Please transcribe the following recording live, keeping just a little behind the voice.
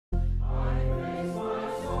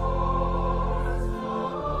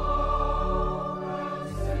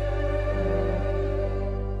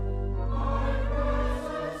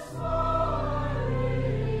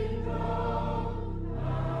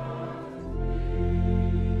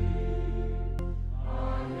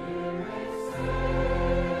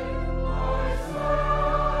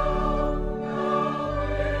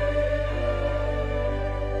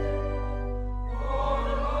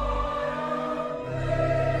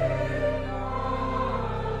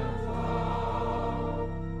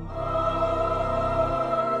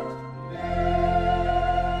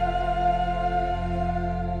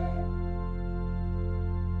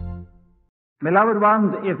Beloved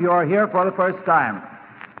ones, if you are here for the first time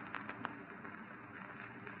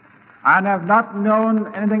and have not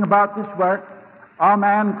known anything about this work, all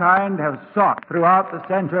mankind have sought throughout the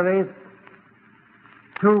centuries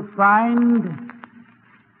to find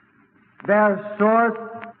their source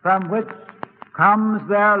from which comes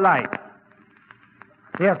their life.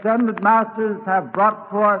 The Ascended Masters have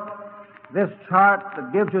brought forth this chart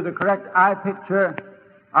that gives you the correct eye picture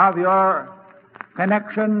of your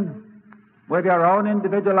connection with your own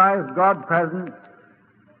individualized God presence,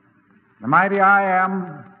 the mighty I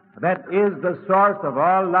Am that is the source of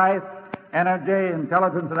all life, energy,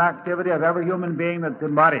 intelligence, and activity of every human being that's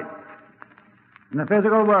embodied in the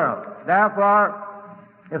physical world. Therefore,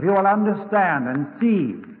 if you will understand and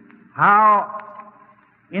see how,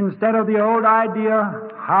 instead of the old idea,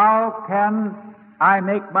 how can I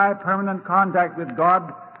make my permanent contact with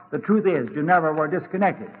God, the truth is you never were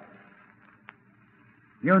disconnected.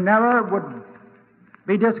 You never would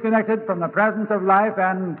be disconnected from the presence of life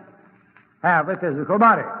and have a physical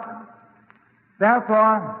body.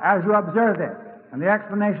 Therefore, as you observe this and the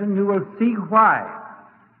explanation, you will see why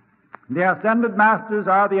the Ascended Masters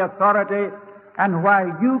are the authority and why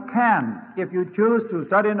you can, if you choose to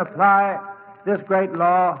study and apply this great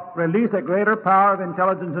law, release a greater power of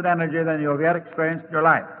intelligence and energy than you have yet experienced in your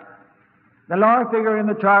life. The lower figure in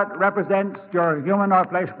the chart represents your human or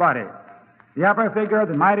flesh body. The upper figure,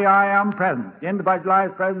 the mighty I Am presence, the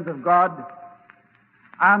individualized presence of God,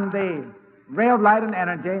 and the ray of light and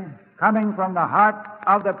energy coming from the heart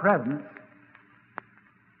of the presence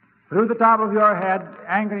through the top of your head,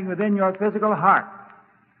 anchoring within your physical heart,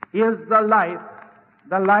 is the light,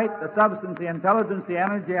 the substance, the intelligence, the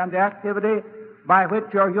energy, and the activity by which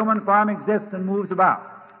your human form exists and moves about.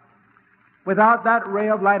 Without that ray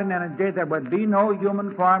of light and energy, there would be no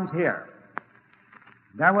human forms here.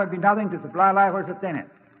 There would be nothing to supply life or sustain it.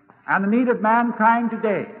 And the need of mankind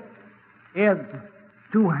today is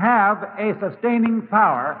to have a sustaining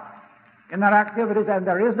power in their activities, and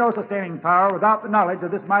there is no sustaining power without the knowledge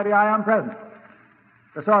of this mighty I Am presence,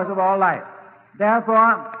 the source of all life.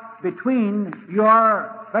 Therefore, between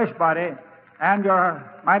your flesh body and your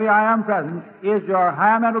mighty I Am presence is your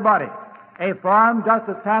higher mental body, a form just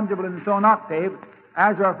as tangible in its own octave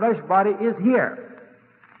as your flesh body is here.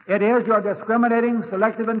 It is your discriminating,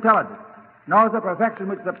 selective intelligence, knows the perfection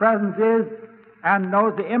which the presence is, and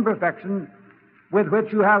knows the imperfection with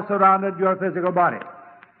which you have surrounded your physical body.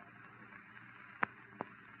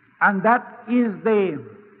 And that is the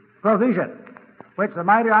provision which the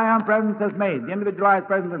mighty I Am presence has made, the individualized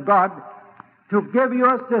presence of God, to give you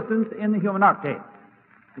assistance in the human octave.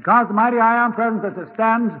 Because the mighty I Am presence as it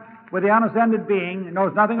stands with the unascended being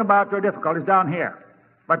knows nothing about your difficulties down here.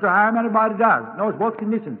 But your higher mental body does, knows both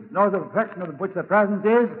conditions, knows the perfection of which the presence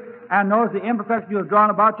is, and knows the imperfection you have drawn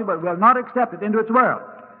about you, but will not accept it into its world.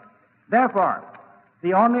 Therefore,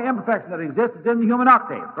 the only imperfection that exists is in the human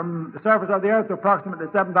octave, from the surface of the earth to approximately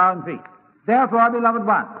 7,000 feet. Therefore, beloved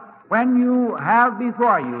ones, when you have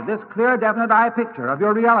before you this clear, definite eye picture of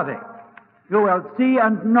your reality, you will see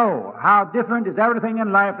and know how different is everything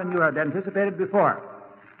in life than you had anticipated before.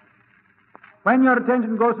 When your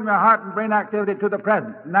attention goes from your heart and brain activity to the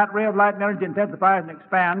present, and that ray of light and energy intensifies and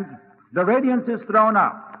expands, the radiance is thrown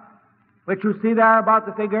out, which you see there about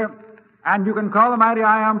the figure, and you can call the mighty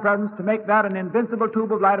I Am presence to make that an invincible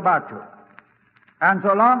tube of light about you. And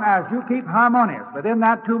so long as you keep harmonious within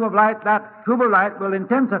that tube of light will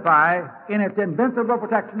intensify in its invincible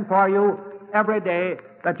protection for you every day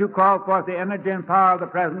that you call forth the energy and power of the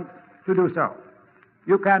presence to do so.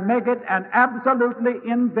 You can make it an absolutely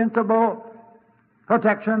invincible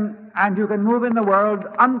protection, and you can move in the world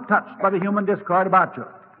untouched by the human discord about you.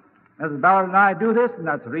 Mrs. Ballard and I do this, and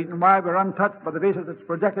that's the reason why we're untouched by the vision that's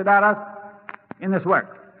projected at us in this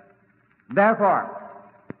work. Therefore,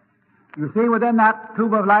 you see within that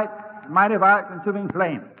tube of light, mighty violet-consuming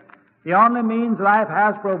flame, the only means life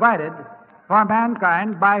has provided for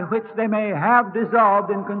mankind by which they may have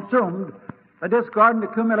dissolved and consumed the discord and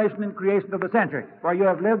accumulation and creation of the centuries. For you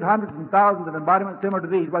have lived hundreds and thousands of embodiments similar to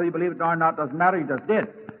these, whether you believe it or not, doesn't matter, you just did.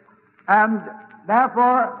 And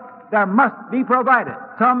therefore, there must be provided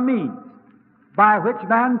some means by which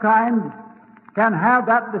mankind can have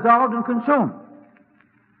that dissolved and consumed.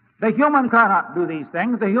 The human cannot do these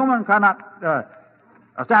things. The human cannot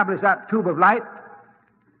establish that tube of light.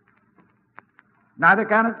 Neither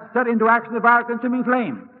can it set into action the fire-consuming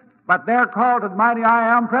flame. But their call to the mighty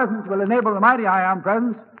I Am presence will enable the mighty I Am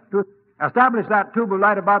presence to establish that tube of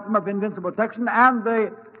light about them of invincible protection, and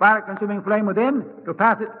the fire-consuming flame within to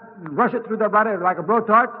pass it and rush it through their body like a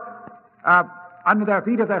blowtorch, under their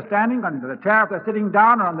feet if they're standing, under the chair if they're sitting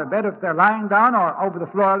down, or on the bed if they're lying down, or over the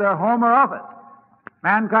floor of their home or office.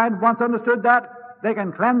 Mankind once understood that, they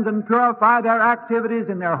can cleanse and purify their activities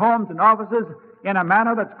in their homes and offices in a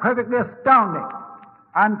manner that's perfectly astounding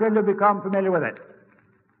until you become familiar with it.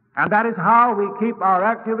 And that is how we keep our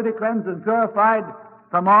activity cleansed and purified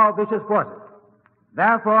from all vicious forces.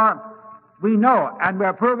 Therefore, we know, and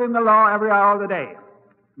we're proving the law every hour of the day.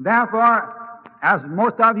 Therefore, as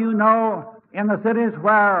most of you know, in the cities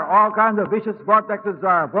where all kinds of vicious vortexes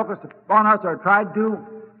are focused upon us or tried to,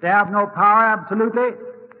 they have no power absolutely.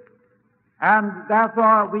 And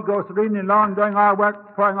therefore, we go serenely along doing our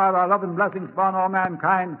work, pouring out our love and blessings upon all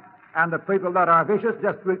mankind, and the people that are vicious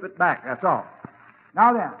just reap it back. That's all.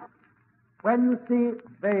 Now then, when you see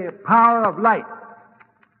the power of light,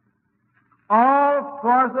 all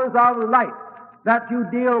forces of light that you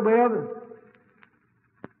deal with,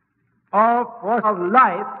 all force of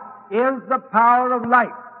life is the power of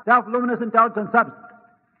light, self-luminous intelligence substance.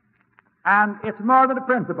 And it's more than a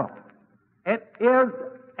principle. It is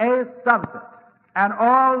a substance. And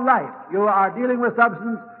all life, you are dealing with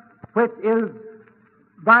substance which is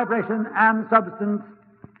vibration and substance,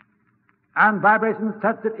 and vibration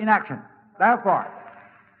sets it in action. Therefore,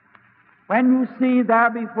 when you see there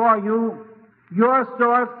before you your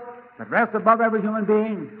source that rests above every human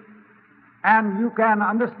being, and you can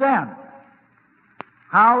understand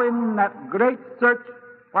how in that great search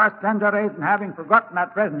for centuries and having forgotten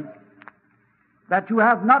that presence, that you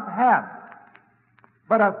have not had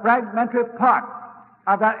but a fragmentary part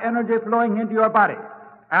of that energy flowing into your body.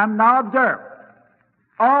 And now observe,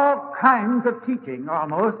 all kinds of teaching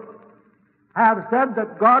almost have said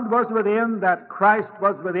that God was within, that Christ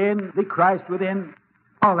was within, the Christ within.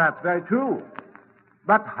 Oh, that's very true.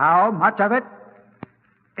 But how much of it?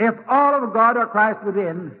 If all of God or Christ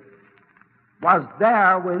within was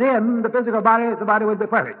there within the physical body, the body would be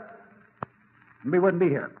perfect. And we wouldn't be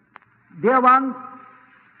here. Dear ones,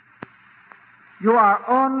 you are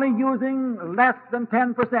only using less than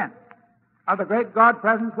 10% of the great God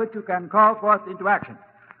presence which you can call forth into action.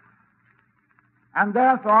 And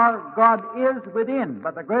therefore, God is within,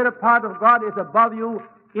 but the greater part of God is above you,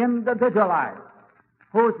 individualized,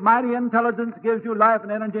 whose mighty intelligence gives you life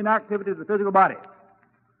and energy and activity to the physical body.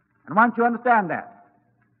 And once you understand that,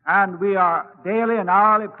 and we are daily and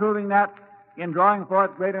hourly proving that in drawing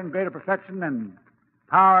forth greater and greater perfection and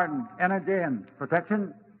power and energy and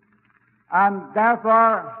protection, and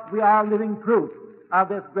therefore we are living proof of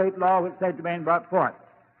this great law which Saint Germain brought forth.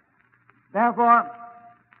 Therefore,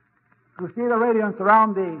 you see the radiance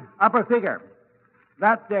around the upper figure.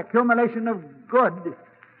 That's the accumulation of good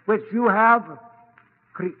which you have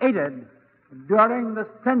created during the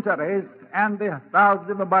centuries and the thousands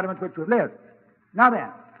of embodiments which you've lived. Now then,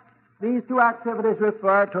 these two activities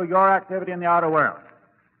refer to your activity in the outer world.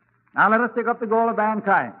 Now let us take up the goal of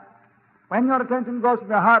mankind. When your attention goes from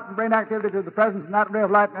your heart and brain activity to the presence and that ray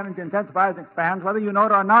of light and energy intensifies and expands, whether you know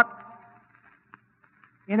it or not,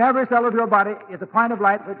 in every cell of your body is a point of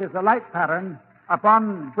light which is the light pattern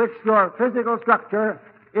upon which your physical structure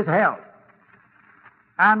is held.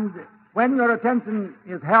 And when your attention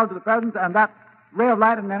is held to the presence and that ray of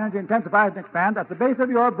light and energy intensifies and expands, at the base of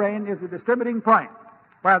your brain is the distributing point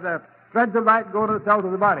where the threads of light go to the cells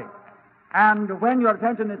of the body. And when your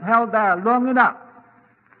attention is held there long enough,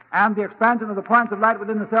 and the expansion of the points of light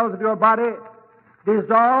within the cells of your body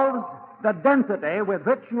dissolves the density with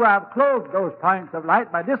which you have clothed those points of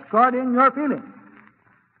light by discord in your feelings.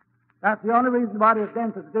 That's the only reason the body is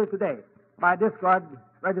dense as it is today, by discord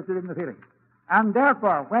registered in the feelings. And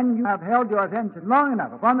therefore, when you have held your attention long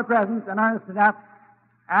enough upon the presence and earnest enough,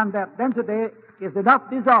 and that density is enough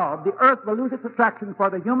dissolved, the earth will lose its attraction for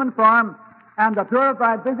the human form, and the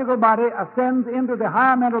purified physical body ascends into the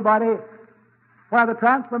higher mental body, where the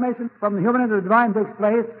transformation from the human into the divine takes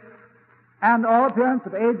place, and all appearance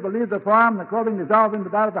of age will leave the form, the clothing dissolve into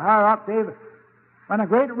that of the higher octave, when a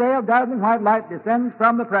great ray of dazzling white light descends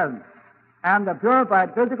from the presence, and the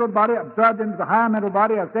purified physical body absorbed into the higher mental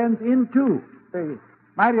body ascends into the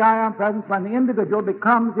mighty I Am presence, when the individual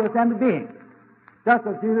becomes the ascended being, just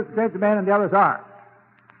as Jesus, Saint Germain, and the others are.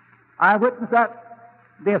 I witnessed that,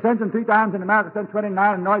 the Ascension 3 times in America since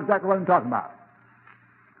 29, and know exactly what I'm talking about.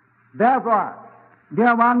 Therefore,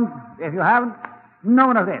 dear ones, if you haven't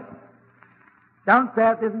known of this, don't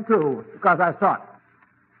say it isn't true, because I saw it.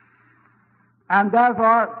 And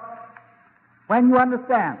therefore, when you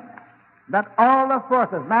understand that all the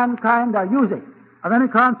forces mankind are using of any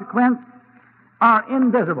consequence are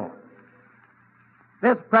invisible,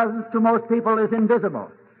 this presence to most people is invisible,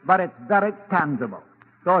 but it's very tangible.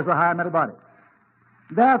 So is the higher mental body.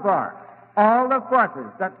 Therefore, all the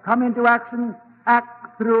forces that come into action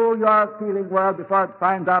act through your feeling world before it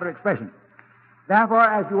finds outer expression. Therefore,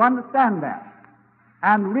 as you understand that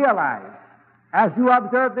and realize, as you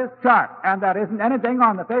observe this chart, and there isn't anything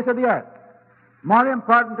on the face of the earth more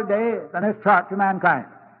important today than this chart to mankind,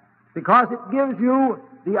 because it gives you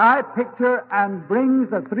the eye picture and brings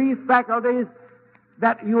the three faculties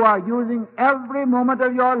that you are using every moment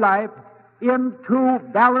of your life into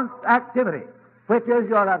balanced activity, which is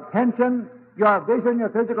your attention, your vision, your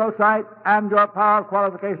physical sight, and your power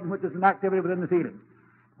qualification, which is an activity within the feeling.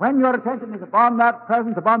 When your attention is upon that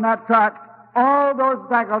presence, upon that chart, all those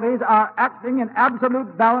faculties are acting in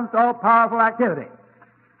absolute balanced, all-powerful activity.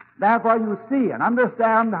 Therefore, you see and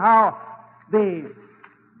understand how the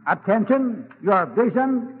attention, your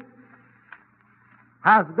vision,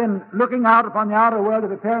 has been looking out upon the outer world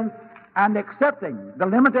of appearance and accepting the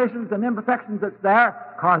limitations and imperfections that's there,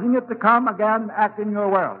 causing it to come again and act in your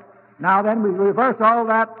world. Now then, we reverse all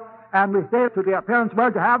that, and we say to the appearance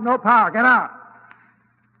world, you have no power, get out.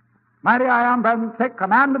 Mighty I am, brethren, take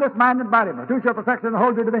command of this mind and body, produce your perfection and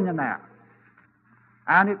hold your dominion there.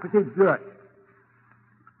 And it proceeds to do it.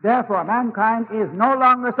 Therefore, mankind is no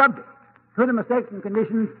longer subject to the mistakes and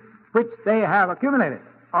conditions which they have accumulated,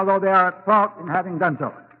 although they are at fault in having done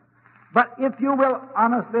so. But if you will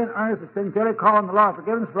honestly and earnestly, sincerely call on the law of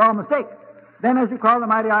forgiveness for all mistakes, then as you call the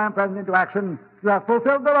mighty I am present into action, you have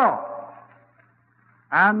fulfilled the law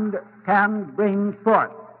and can bring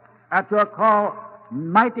forth at your call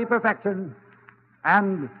mighty perfection,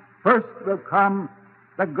 and first will come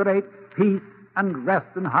the great peace and rest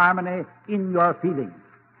and harmony in your feelings,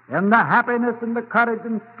 in the happiness and the courage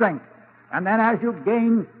and strength. And then as you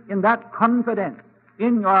gain in that confidence,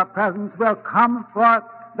 in your presence will come forth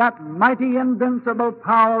that mighty invincible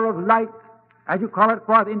power of light, as you call it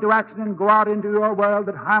forth into action and go out into your world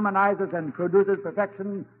that harmonizes and produces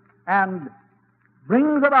perfection and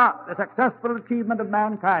brings about the successful achievement of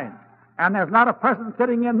mankind. And there's not a person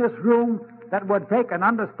sitting in this room that would take and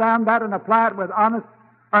understand that and apply it with honest,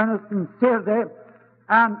 earnest sincerity,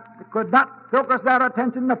 and could not focus their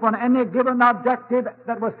attention upon any given objective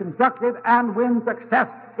that was constructive and win success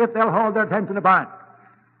if they'll hold their attention upon it.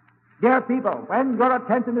 Dear people, when your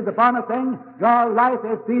attention is upon a thing, your life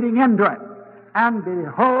is feeding into it. And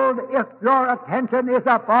behold, if your attention is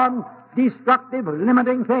upon destructive,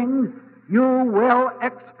 limiting things, you will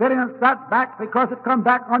experience that back because it comes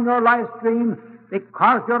back on your life stream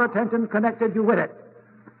because your attention connected you with it.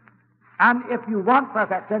 And if you want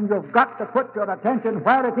perfection, you've got to put your attention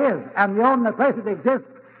where it is. And the only place it exists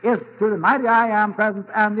is to the mighty I am presence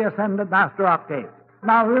and the ascended master octave.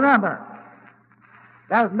 Now remember,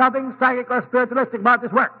 there's nothing psychic or spiritualistic about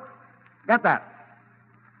this work. Get that.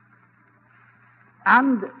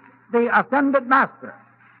 And the ascended master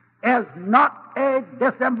is not a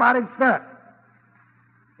disembodied spirit.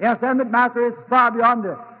 The ascended master is far beyond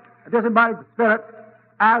the disembodied spirit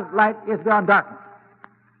as light is beyond darkness.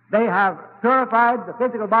 They have purified the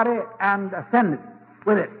physical body and ascended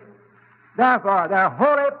with it. Therefore, they're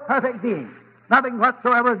wholly perfect beings. Nothing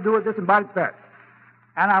whatsoever to do with disembodied spirit.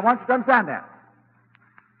 And I want you to understand that.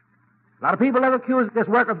 A lot of people have accused this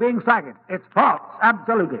work of being psychic. It's false,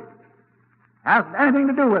 absolutely. It hasn't anything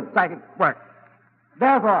to do with psychic work.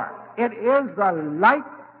 Therefore, it is the light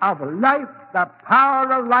of life, the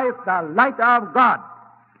power of life, the light of God,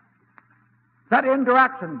 set into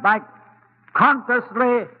action by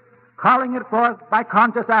consciously calling it forth by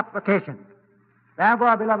conscious application.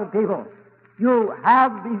 Therefore, beloved people, you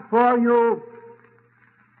have before you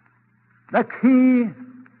the key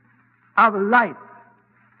of life,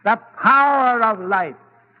 the power of life,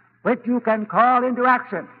 which you can call into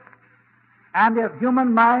action. And if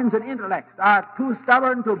human minds and intellects are too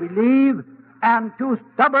stubborn to believe and too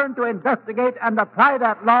stubborn to investigate and apply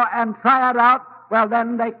that law and try it out, well,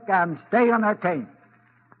 then they can stay on their chain.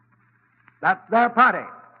 That's their party.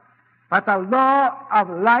 But the law of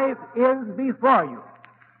life is before you.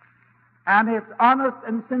 And it's honest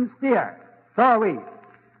and sincere. So are we.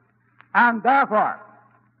 And therefore,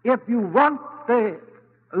 if you want the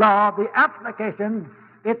law, the application,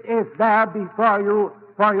 it is there before you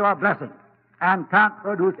for your blessing and can't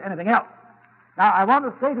produce anything else. Now, I want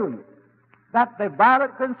to say to you that the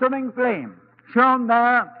violet consuming flame shown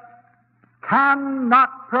there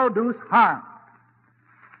cannot produce harm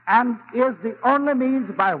and is the only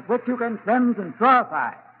means by which you can cleanse and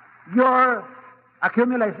purify your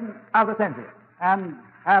accumulation of the senses and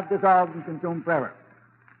have dissolved and consumed forever.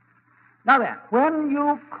 Now then, when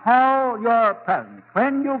you call your presence,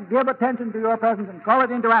 when you give attention to your presence and call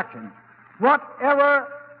it into action, whatever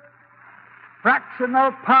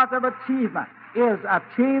fractional part of achievement is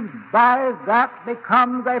achieved by that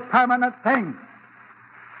becomes a permanent thing.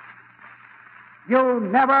 You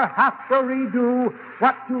never have to redo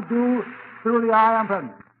what you do through the I am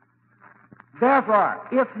presence. Therefore,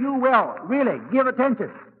 if you will really give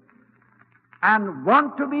attention and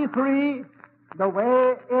want to be free, the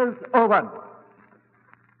way is open.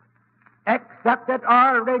 Accept it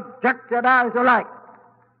or reject it as you like.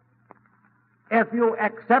 If you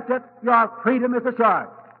accept it, your freedom is assured.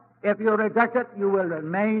 If you reject it, you will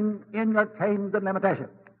remain in your chains and limitations.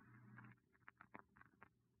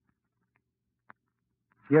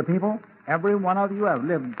 Dear people, every one of you have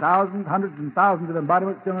lived thousands, hundreds, and thousands of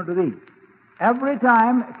embodiments similar to these, every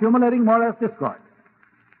time accumulating more or less discord.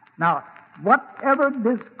 Now, whatever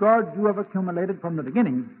discord you have accumulated from the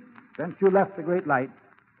beginning, since you left the great light,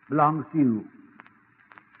 belongs to you.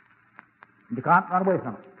 You can't run away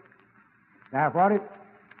from it. Therefore, it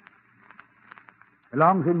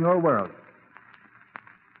belongs in your world.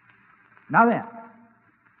 Now then,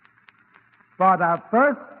 for the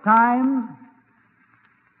first time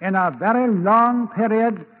in a very long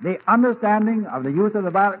period, the understanding of the use of the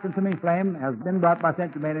violet consuming flame has been brought by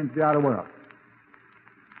St. Germain into the outer world.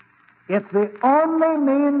 It's the only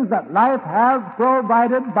means that life has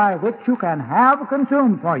provided by which you can have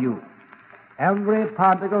consumed for you every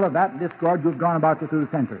particle of that discord you've drawn about you through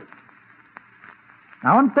the centuries.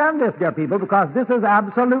 Now understand this, dear people, because this is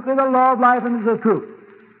absolutely the law of life and this is the truth.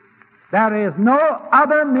 There is no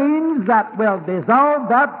other means that will dissolve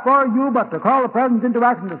that for you but to call the presence into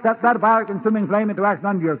action, to set that violet consuming flame into action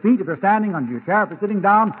under your feet, if you're standing, under your chair, if you're sitting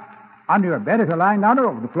down, under your bed, if you're lying down, or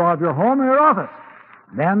over the floor of your home or your office.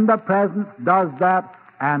 Then the presence does that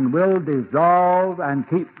and will dissolve and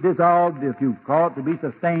keep dissolved, if you call it to be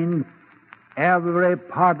sustained, every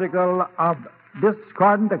particle of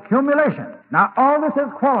discordant accumulation. Now, all this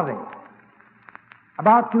is quality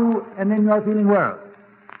about you and in your feeling world.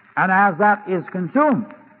 And as that is consumed,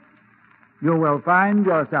 you will find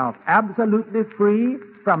yourself absolutely free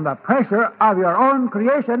from the pressure of your own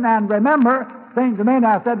creation. And remember, St. Germain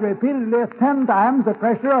has said repeatedly 10 times the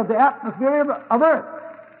pressure of the atmosphere of earth.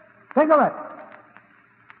 Think of it.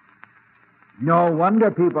 No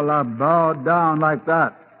wonder people are bowed down like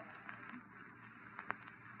that.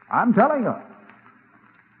 I'm telling you.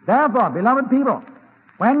 Therefore, beloved people,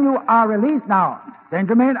 when you are released now, St.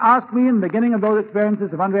 Germain asked me in the beginning of those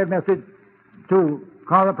experiences of unread message to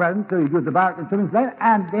call the presence, to use the violet consuming flame,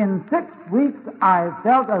 and in 6 weeks I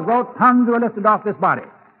felt as though tons were lifted off this body.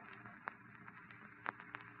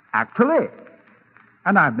 Actually.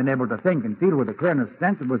 And I've been able to think and feel with a clearness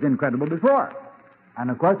sense that was incredible before. And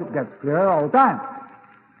of course it gets clearer all the time.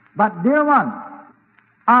 But dear one,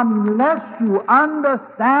 unless you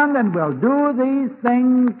understand and will do these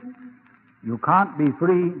things, you can't be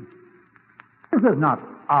free. This is not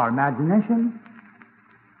our imagination.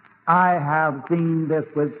 I have seen this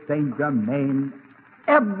with St. Germain.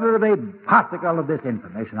 Every particle of this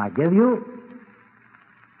information I give you,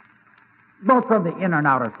 both from the inner and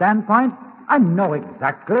outer standpoint, I know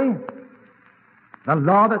exactly the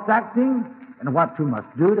law that's acting and what you must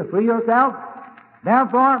do to free yourself.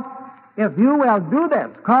 Therefore, if you will do this,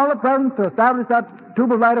 call the presence to establish that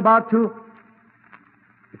tube of light about you,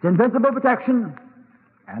 it's invincible protection.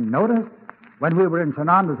 And notice, when we were in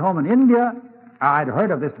Sananda's home in India, I'd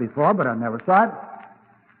heard of this before, but I never saw it.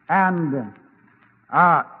 And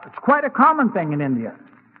it's quite a common thing in India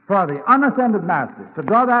for the unascended masters to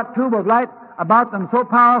draw that tube of light about them so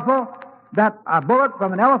powerful that a bullet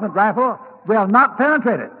from an elephant rifle will not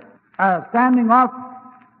penetrate it. Standing off,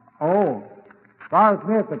 as far as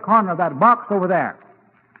me at the corner of that box over there.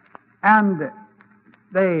 And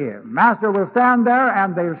the master will stand there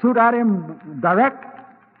and they shoot at him direct,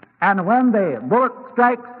 and when the bullet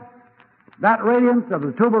strikes that radiance of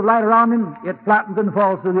the tube of light around him, it flattens and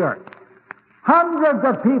falls to the earth. Hundreds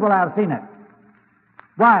of people have seen it.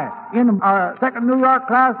 Why, in our second New York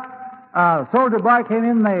class, a soldier boy came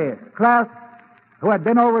in the class who had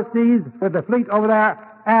been overseas with the fleet over there,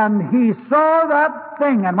 and he saw that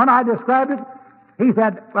thing, and when I described it, he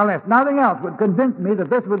said, well, if nothing else would convince me that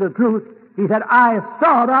this was the truth, he said, I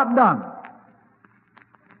saw that done.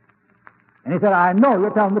 And he said, I know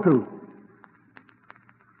you're telling the truth.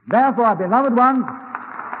 Therefore, beloved one,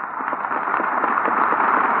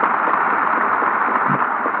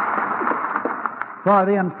 for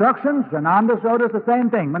the instructions, Sananda showed us the same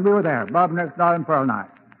thing when we were there, Bob Nix, and Pearl and I.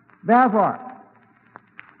 Therefore,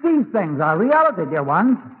 these things are reality, dear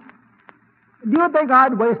ones. Do you think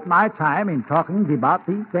I'd waste my time in talking about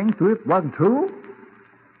these things if it wasn't true?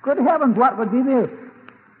 Good heavens, what would be the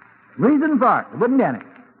reason for it? There wouldn't be any.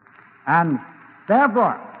 And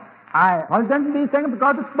therefore, I call attention to these things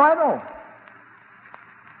because it's vital.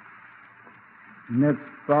 And it's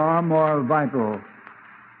far more vital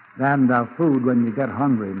than food when you get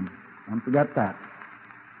hungry. Don't forget that.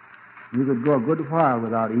 You could go a good while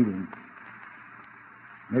without eating.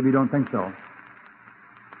 Maybe you don't think so.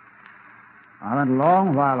 I went a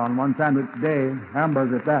long while on one sandwich today,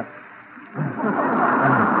 hamburgers at that.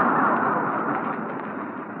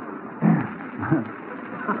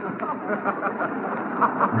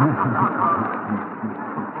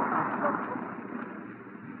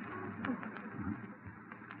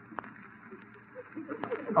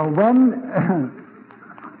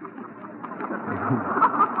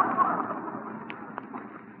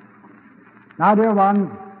 Now, dear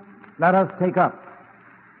ones, let us take up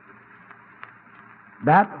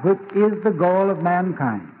that which is the goal of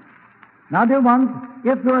mankind. Now, dear ones,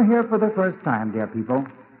 if you're here for the first time, dear people,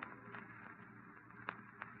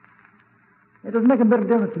 it doesn't make a bit of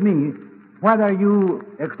difference to me whether you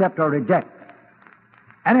accept or reject.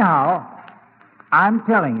 Anyhow, I'm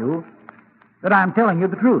telling you that I'm telling you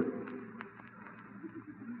the truth.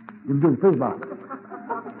 You can do the truth box.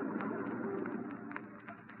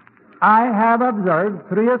 I have observed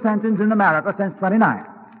 3 ascensions in America since 29.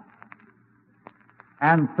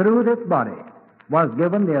 And through this body was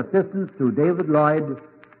given the assistance to David Lloyd,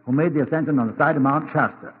 who made the ascension on the side of Mount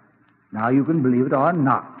Shasta. Now you can believe it or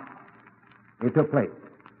not. It took place.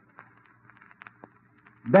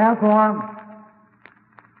 Therefore,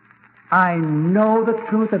 I know the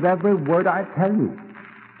truth of every word I tell you.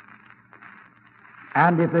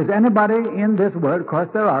 And if there's anybody in this world, of course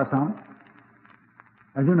there are some,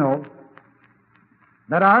 as you know,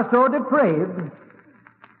 that are so depraved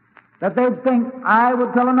that they'd think I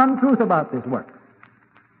would tell an untruth about this work.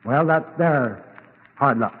 Well, that's their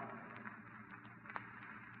hard luck.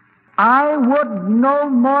 I would no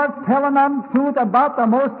more tell an untruth about the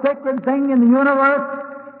most sacred thing in the universe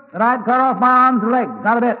than I'd cut off my arms and legs.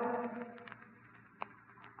 Not a bit.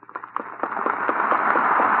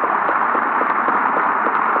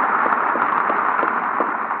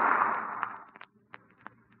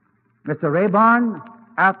 Mr. Rayburn,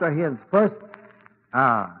 after his first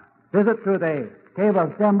visit to the Cave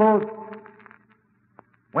of Symbols,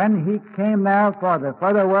 when he came there for the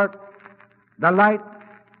further work, the light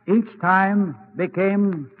each time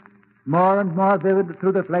became more and more vivid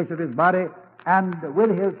through the flesh of his body, and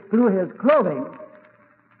through his clothing,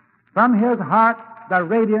 from his heart, the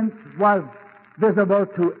radiance was visible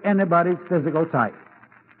to anybody's physical sight.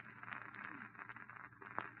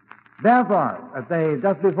 Therefore,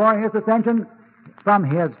 just before his ascension, from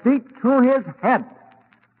his feet to his head,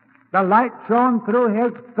 the light shone through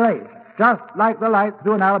his face, just like the light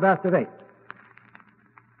through an alabaster vase.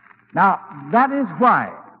 Now, that is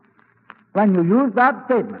why, when you use that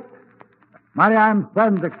statement, mighty iron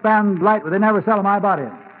presence expand light within every cell of my body,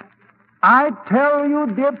 I tell you,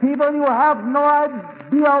 dear people, you have no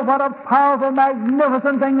idea what a powerful,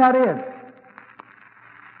 magnificent thing that is.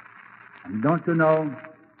 And don't you know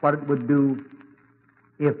what it would do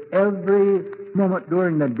if every moment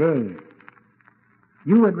during the day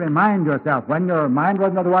you would remind yourself, when your mind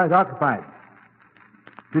wasn't otherwise occupied,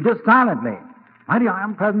 to just silently, mighty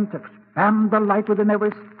iron presence, expand the light within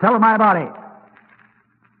every cell of my body.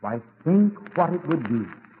 Why, think what it would do.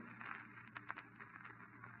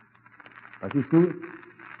 But you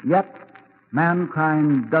see, yet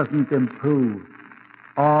mankind doesn't improve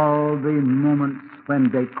all the moments when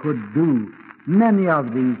they could do many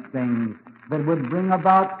of these things that would bring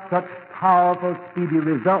about such powerful, speedy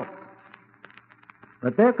results.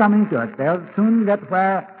 But they're coming to it. They'll soon get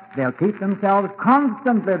where they'll keep themselves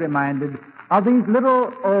constantly reminded of these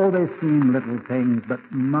little, they seem little things, but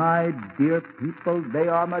my dear people, they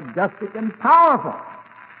are majestic and powerful.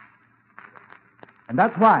 And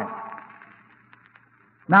that's why.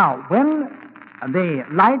 Now, when the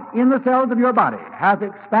light in the cells of your body has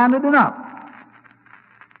expanded enough,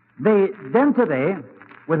 the density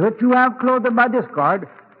with which you have clothed them by discord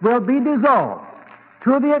will be dissolved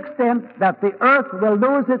to the extent that the earth will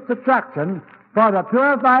lose its attraction for the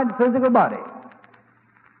purified physical body.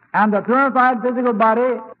 And the purified physical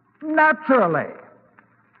body naturally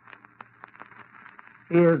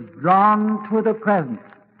is drawn to the present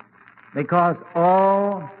because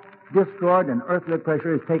all discord and earthly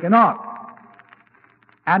pressure is taken off.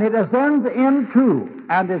 And it ascends into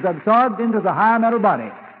and is absorbed into the higher mental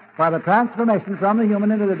body, where the transformation from the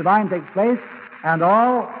human into the divine takes place, and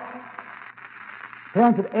all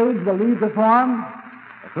appearance of age will leave the form,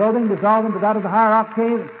 the clothing dissolve into that of the higher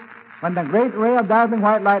octave, when the great ray of dazzling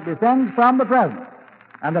white light descends from the present,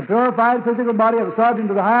 and the purified physical body absorbed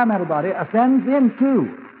into the higher mental body ascends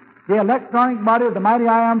into the electronic body of the mighty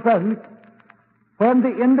I Am presence, when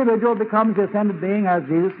the individual becomes the ascended being as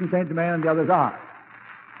Jesus and Saint Germain and the others are.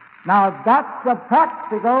 Now, that's the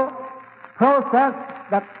practical process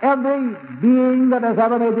that every being that has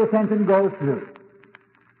ever made the ascension goes through.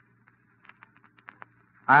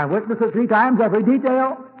 I witnessed it 3 times, every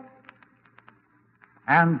detail,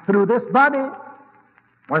 and through this body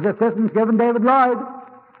was assistance given David Lloyd.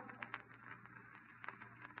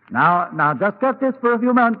 Now, just get this for a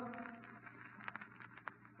few minutes.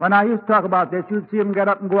 When I used to talk about this, you'd see him get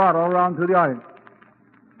up and go out all around through the audience.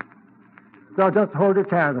 So just hold your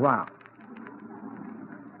chairs a while.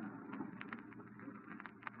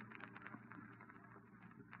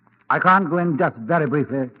 I can't go in just very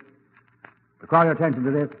briefly to call your attention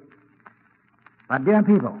to this. But, dear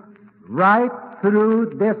people, right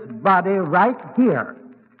through this body, right here,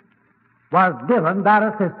 was given that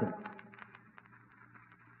assistance.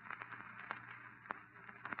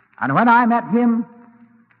 And when I met him,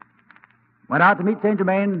 went out to meet St.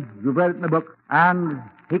 Germain, you've read it in the book, and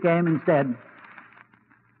he came instead.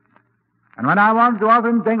 And when I wanted to offer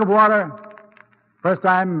him a drink of water, first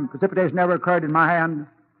time precipitation ever occurred in my hand,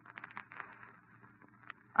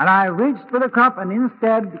 and I reached for the cup, and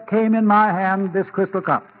instead came in my hand this crystal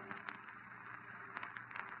cup.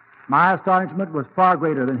 My astonishment was far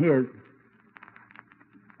greater than his.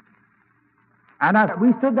 And as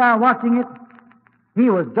we stood there watching it, he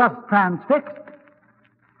was just transfixed.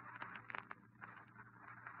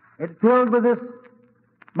 It filled with this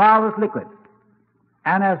marvelous liquid.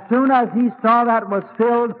 And as soon as he saw that was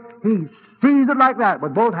filled, he seized it like that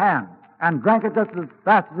with both hands and drank it just as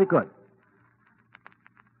fast as he could.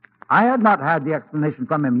 I had not had the explanation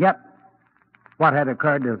from him yet. What had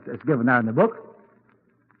occurred is given there in the book.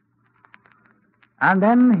 And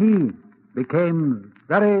then he became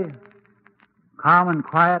very calm and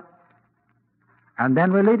quiet, and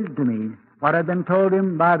then related to me what had been told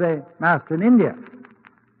him by the master in India.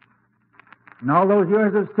 In all those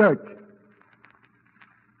years of search,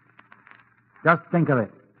 just think of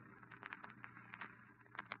it.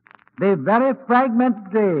 The very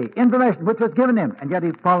fragmentary information which was given him, and yet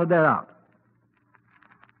he followed that out.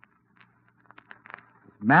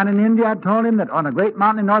 A man in India had told him that on a great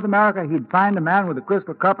mountain in North America he'd find a man with a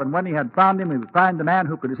crystal cup, and when he had found him, he would find the man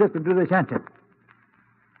who could assist him to the ascension.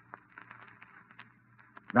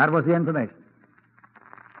 That was the information.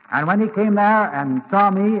 And when he came there and saw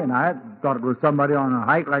me, and I thought it was somebody on a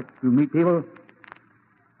hike like to meet people,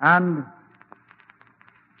 and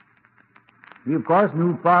he, of course,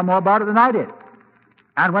 knew far more about it than I did.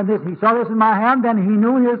 And when he saw this in my hand, then he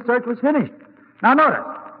knew his search was finished. Now notice,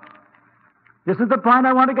 this is the point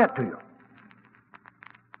I want to get to you.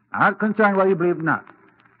 I'm not concerned whether you believe it or not.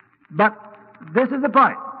 But this is the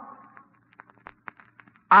point.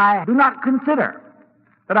 I do not consider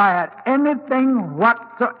that I had anything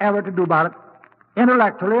whatsoever to do about it,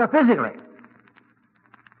 intellectually or physically.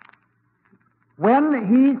 When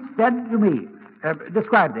he said to me,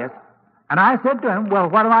 described this, and I said to him, well,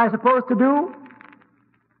 what am I supposed to do?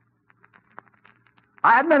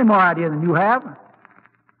 I had many more ideas than you have.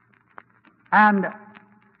 And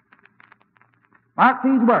mark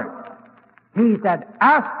these words. He said,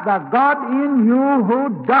 ask the God in you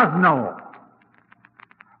who does know.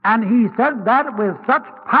 And he said that with such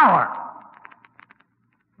power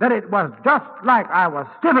that it was just like I was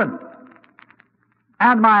stiffened,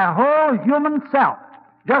 and my whole human self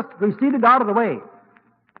just receded out of the way.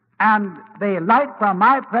 And the light from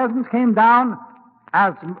my presence came down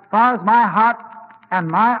as far as my heart and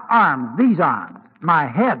my arms, these arms, my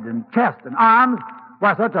head and chest and arms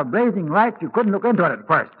were such a blazing light you couldn't look into it at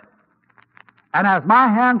first. And as my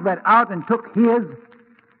hands went out and took his,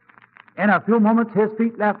 in a few moments his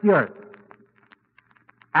feet left the earth.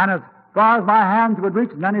 And as far as my hands would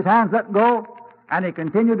reach, and then his hands let go, and he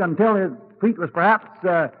continued until his feet was perhaps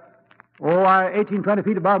 18, 20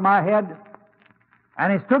 feet above my head.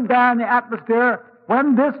 And he stood there in the atmosphere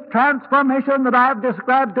when this transformation that I have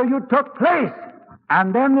described to you took place.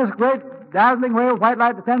 And then this great dazzling ray of white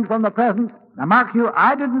light descended from the presence. Now mark you,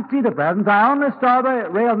 I didn't see the presence, I only saw the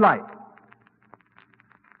ray of light.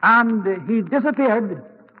 And he disappeared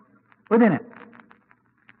within it.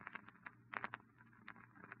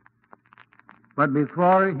 But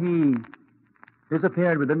before he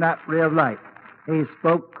disappeared within that ray of light, he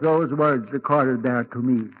spoke those words recorded there to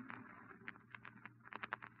me.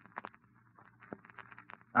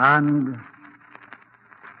 And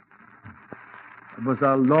it was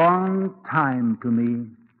a long time to me.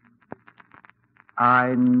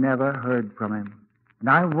 I never heard from him. And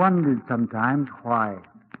I wondered sometimes why.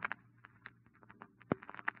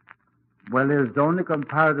 Well, it is only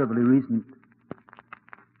comparatively recent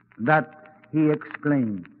that he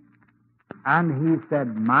explained. And he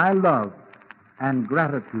said, my love and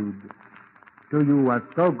gratitude to you was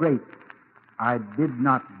so great, I did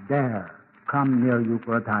not dare come near you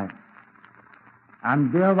for a time.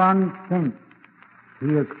 And dear one, think, he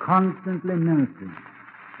is constantly ministering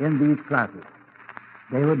in these classes.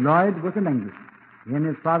 David Lloyd was an Englishman. He and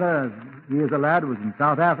his father, as he as a lad, was in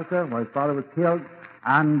South Africa, where his father was killed,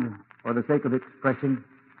 and for the sake of expression,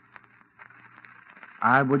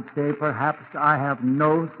 I would say perhaps I have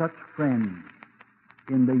no such friend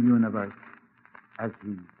in the universe as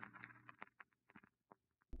he.